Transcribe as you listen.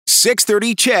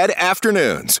6:30 CHED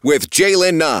Afternoons with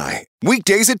Jaylen Nye.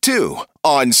 Weekdays at 2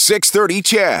 on 6:30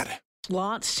 CHED.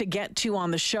 Lots to get to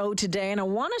on the show today, and I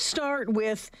want to start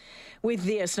with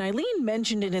this. And Eileen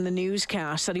mentioned it in the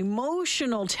newscast, that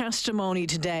emotional testimony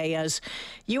today as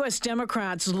U.S.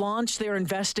 Democrats launched their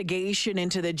investigation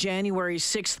into the January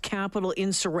 6th Capitol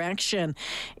insurrection.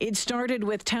 It started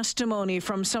with testimony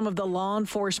from some of the law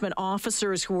enforcement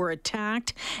officers who were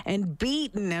attacked and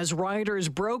beaten as rioters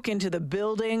broke into the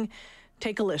building.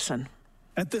 Take a listen.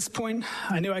 At this point,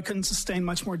 I knew I couldn't sustain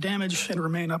much more damage and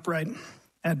remain upright.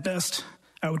 At best,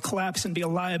 I would collapse and be a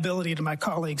liability to my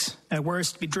colleagues. At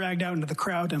worst, be dragged out into the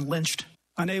crowd and lynched.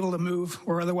 Unable to move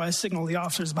or otherwise signal the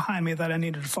officers behind me that I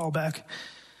needed to fall back.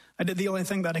 I did the only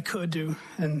thing that I could do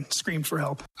and screamed for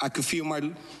help. I could feel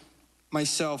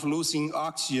myself losing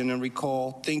oxygen and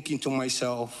recall thinking to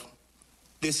myself,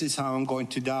 this is how I'm going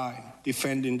to die,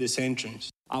 defending this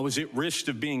entrance. I was at risk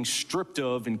of being stripped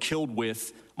of and killed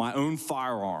with my own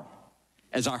firearm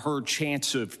as I heard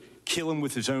chants of kill him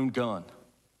with his own gun.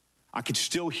 I could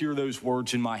still hear those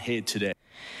words in my head today.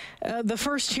 The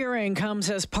first hearing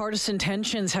comes as partisan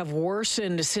tensions have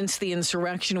worsened since the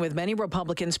insurrection, with many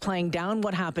Republicans playing down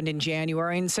what happened in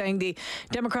January and saying the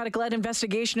Democratic-led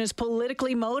investigation is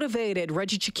politically motivated.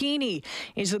 Reggie Cecchini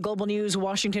is the Global News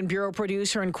Washington Bureau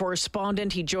producer and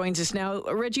correspondent. He joins us now.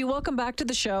 Reggie, welcome back to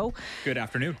the show. Good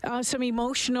afternoon. Some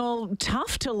emotional,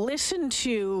 tough to listen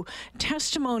to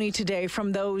testimony today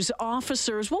from those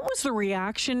officers. What was the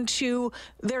reaction to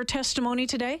their testimony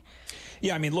today?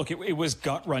 Yeah, I mean, look, it was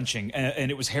gut-wrenching and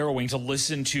it was harrowing to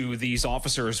listen to these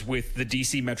officers with the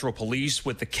D.C. Metro Police,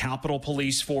 with the Capitol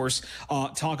Police Force,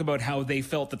 talk about how they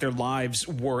felt that their lives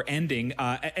were ending.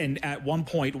 And at one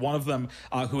point, one of them,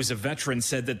 who is a veteran,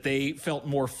 said that they felt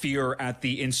more fear at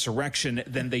the insurrection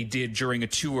than they did during a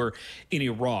tour in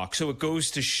Iraq. So it goes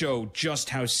to show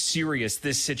just how serious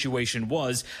this situation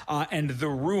was. And the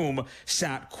room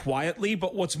sat quietly.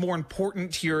 But what's more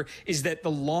important here is that the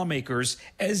lawmakers,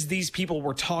 as these people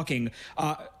were talking,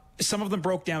 some of them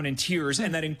broke down in tears,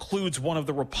 and that includes one of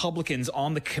the Republicans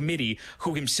on the committee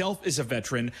who himself is a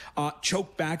veteran,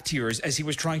 choked back tears as he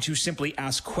was trying to simply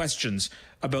ask questions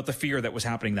about the fear that was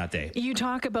happening that day. You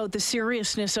talk about the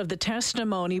seriousness of the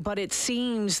testimony, but it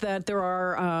seems that there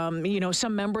are,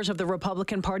 some members of the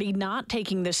Republican Party not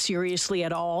taking this seriously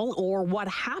at all, or what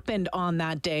happened on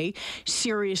that day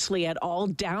seriously at all,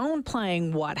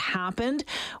 downplaying what happened.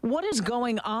 What is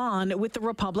going on with the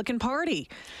Republican Party?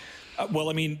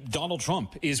 Donald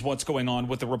Trump is what's going on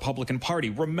with the Republican Party.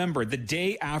 Remember, the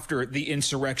day after the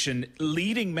insurrection,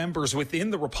 leading members within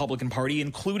the Republican Party,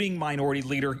 including Minority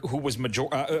Leader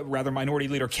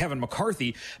Kevin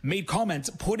McCarthy, made comments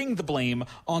putting the blame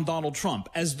on Donald Trump.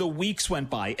 As the weeks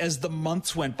went by, as the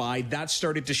months went by, that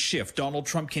started to shift. Donald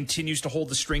Trump continues to hold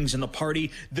the strings in the party.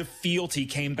 The fealty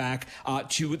came back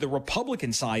to the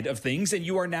Republican side of things, and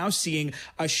you are now seeing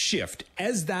a shift.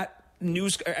 As that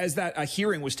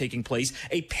hearing was taking place,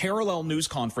 a parallel news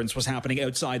conference was happening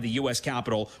outside the U.S.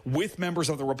 Capitol with members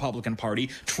of the Republican Party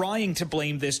trying to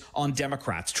blame this on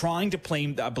Democrats, trying to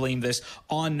blame this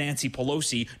on Nancy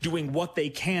Pelosi, doing what they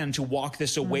can to walk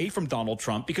this away from Donald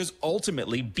Trump, because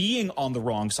ultimately being on the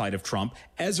wrong side of Trump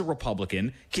as a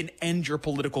Republican can end your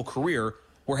political career.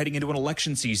 We're heading into an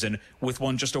election season with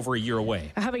one just over a year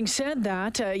away. Having said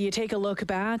that, you take a look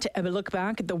back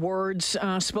at the words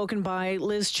spoken by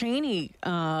Liz Cheney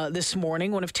this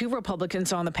morning, one of two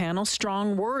Republicans on the panel.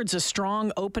 Strong words, a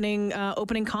strong opening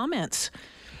comments.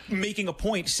 Making a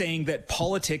point saying that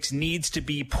politics needs to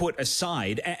be put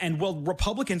aside. And while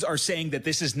Republicans are saying that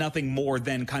this is nothing more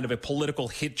than kind of a political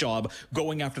hit job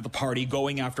going after the party,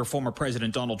 going after former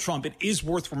President Donald Trump, it is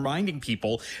worth reminding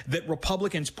people that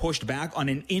Republicans pushed back on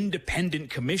an independent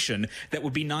commission that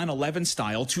would be 9/11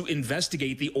 style to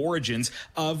investigate the origins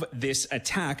of this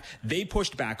attack. They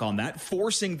pushed back on that,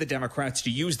 forcing the Democrats to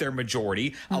use their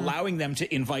majority, allowing them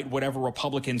to invite whatever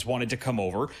Republicans wanted to come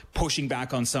over, pushing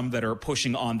back on some that are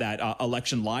pushing on that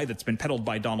election lie that's been peddled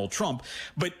by Donald Trump.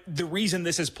 But the reason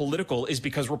this is political is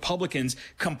because Republicans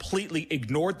completely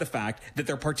ignored the fact that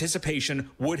their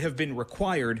participation would have been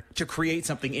required to create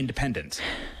something independent.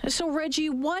 So,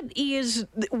 Reggie, what is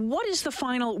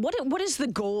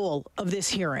the goal of this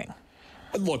hearing?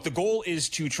 Look, the goal is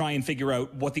to try and figure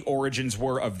out what the origins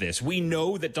were of this. We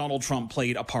know that Donald Trump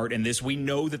played a part in this. We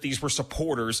know that these were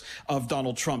supporters of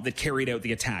Donald Trump that carried out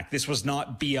the attack. This was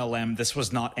not BLM. This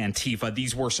was not Antifa.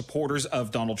 These were supporters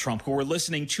of Donald Trump who were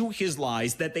listening to his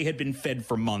lies that they had been fed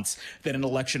for months, that an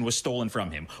election was stolen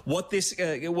from him. What this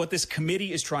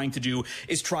committee is trying to do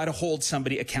is try to hold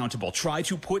somebody accountable, try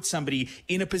to put somebody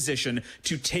in a position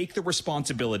to take the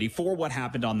responsibility for what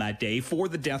happened on that day, for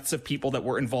the deaths of people that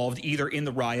were involved either in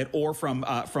the riot or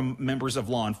from members of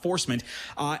law enforcement,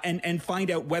 and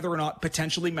find out whether or not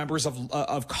potentially members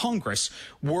of Congress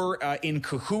were in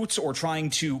cahoots or trying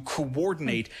to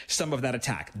coordinate some of that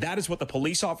attack. That is what the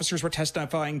police officers were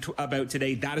testifying about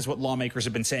today. That is what lawmakers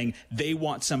have been saying. They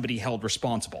want somebody held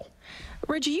responsible.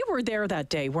 Reggie, you were there that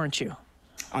day, weren't you?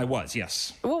 I was,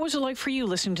 yes. What was it like for you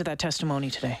listening to that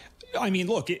testimony today? I mean,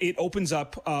 look, it opens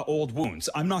up old wounds.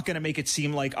 I'm not going to make it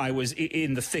seem like I was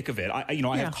in the thick of it. I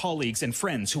have colleagues and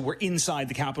friends who were inside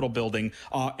the Capitol building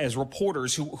as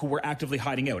reporters who were actively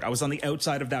hiding out. I was on the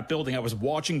outside of that building. I was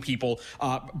watching people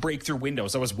break through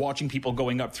windows. I was watching people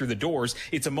going up through the doors.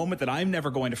 It's a moment that I'm never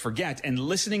going to forget. And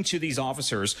listening to these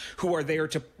officers who are there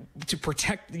to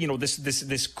protect,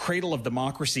 this cradle of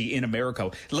democracy in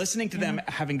America, listening to them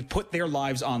having to put their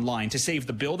lives online to save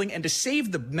the building and to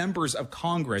save the members of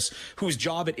Congress whose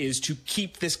job it is to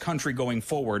keep this country going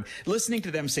forward, listening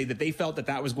to them say that they felt that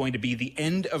that was going to be the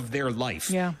end of their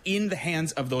life in the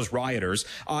hands of those rioters,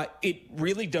 it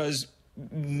really does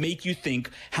make you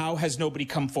think, how has nobody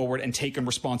come forward and taken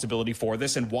responsibility for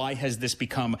this, and why has this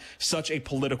become such a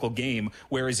political game,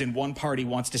 whereas in one party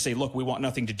wants to say, look, we want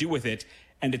nothing to do with it,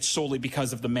 and it's solely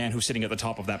because of the man who's sitting at the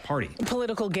top of that party.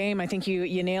 Political game. I think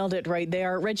you nailed it right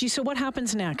there. Reggie, so what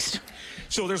happens next?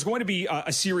 So there's going to be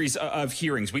a series of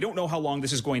hearings. We don't know how long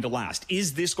this is going to last.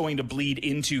 Is this going to bleed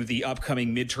into the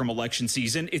upcoming midterm election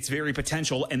season? It's very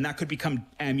potential, and that could become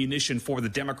ammunition for the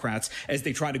Democrats as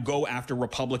they try to go after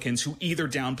Republicans who either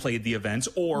downplayed the events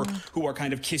or who are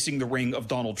kind of kissing the ring of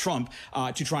Donald Trump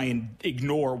to try and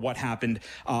ignore what happened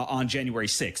on January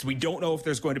 6th. We don't know if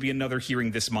there's going to be another hearing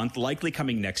this month, likely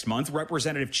coming next month.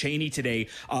 Representative Cecchini today,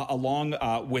 along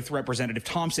with Representative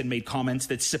Thompson, made comments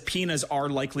that subpoenas are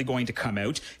likely going to come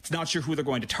out. It's not sure who they're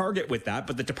going to target with that,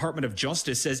 but the Department of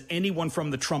Justice says anyone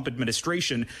from the Trump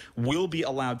administration will be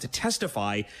allowed to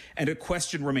testify, and a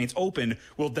question remains open.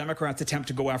 Will Democrats attempt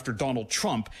to go after Donald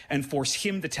Trump and force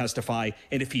him to testify?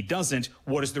 And if he doesn't,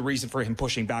 what is the reason for him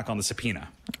pushing back on the subpoena?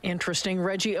 Interesting.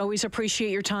 Reggie, always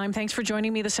appreciate your time. Thanks for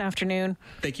joining me this afternoon.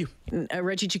 Thank you.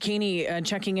 Reggie Cecchini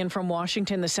checking in from Washington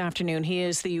this afternoon. He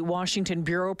is the Washington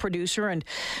bureau producer and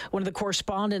one of the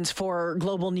correspondents for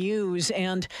Global News.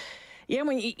 And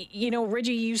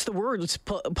Reggie used the words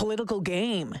political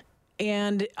game.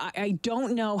 And I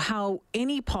don't know how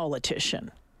any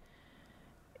politician,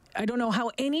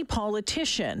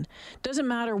 doesn't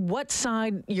matter what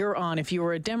side you're on, if you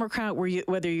were a Democrat,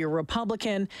 whether you're a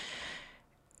Republican,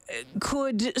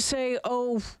 could say,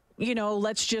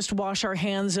 let's just wash our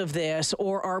hands of this,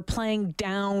 or are playing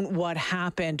down what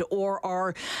happened, or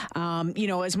are,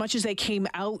 as much as they came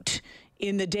out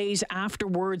in the days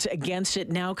afterwards against it,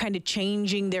 now kind of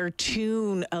changing their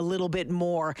tune a little bit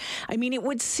more. I mean, it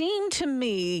would seem to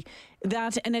me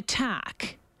that an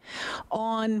attack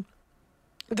on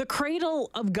the cradle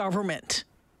of government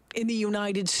in the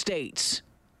United States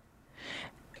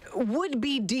would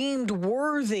be deemed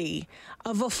worthy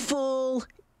of a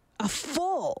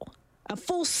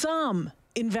fulsome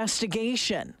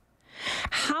investigation.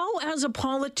 How, as a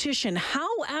politician, how,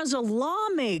 as a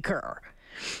lawmaker,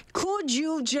 could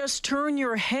you just turn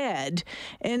your head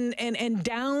and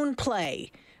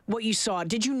downplay what you saw?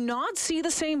 Did you not see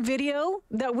the same video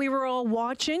that we were all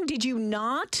watching? Did you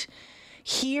not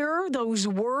hear those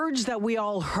words that we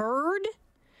all heard?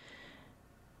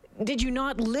 Did you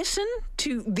not listen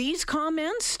to these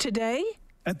comments today?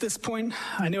 At this point,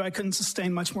 I knew I couldn't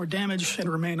sustain much more damage and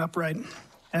remain upright.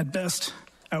 At best,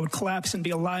 I would collapse and be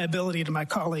a liability to my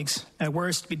colleagues. At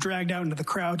worst, be dragged out into the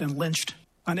crowd and lynched.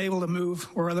 Unable to move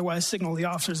or otherwise signal the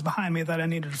officers behind me that I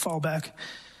needed to fall back.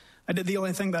 I did the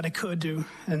only thing that I could do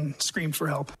and screamed for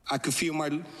help. I could feel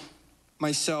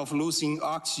myself losing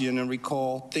oxygen and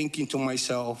recall thinking to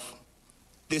myself,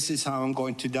 this is how I'm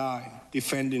going to die,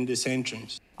 defending this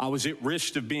entrance. I was at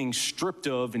risk of being stripped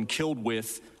of and killed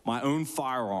with my own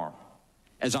firearm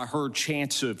as I heard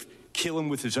chants of kill him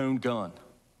with his own gun.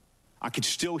 I could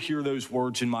still hear those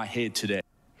words in my head today.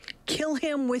 Kill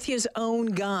him with his own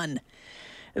gun.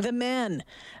 The men,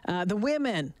 the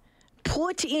women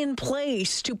put in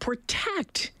place to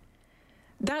protect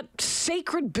that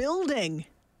sacred building.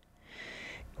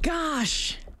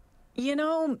 Gosh, You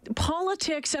know,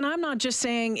 politics, and I'm not just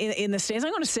saying in the States,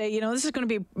 I'm going to say, you know, this is going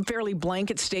to be a fairly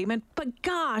blanket statement, but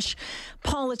gosh,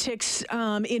 politics,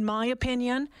 in my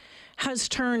opinion, has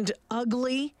turned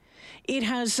ugly. It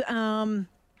has, I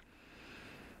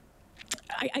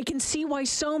can see why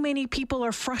so many people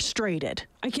are frustrated.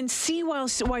 I can see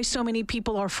why so many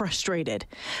people are frustrated.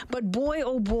 But boy,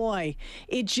 oh boy,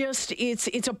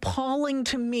 it's appalling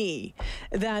to me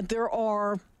that there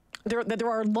are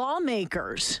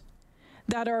lawmakers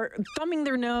that are thumbing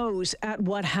their nose at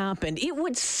what happened. It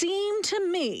would seem to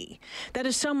me that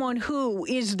as someone who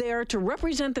is there to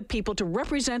represent the people, to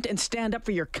represent and stand up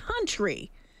for your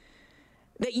country,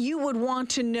 that you would want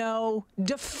to know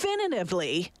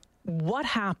definitively what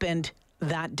happened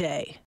that day.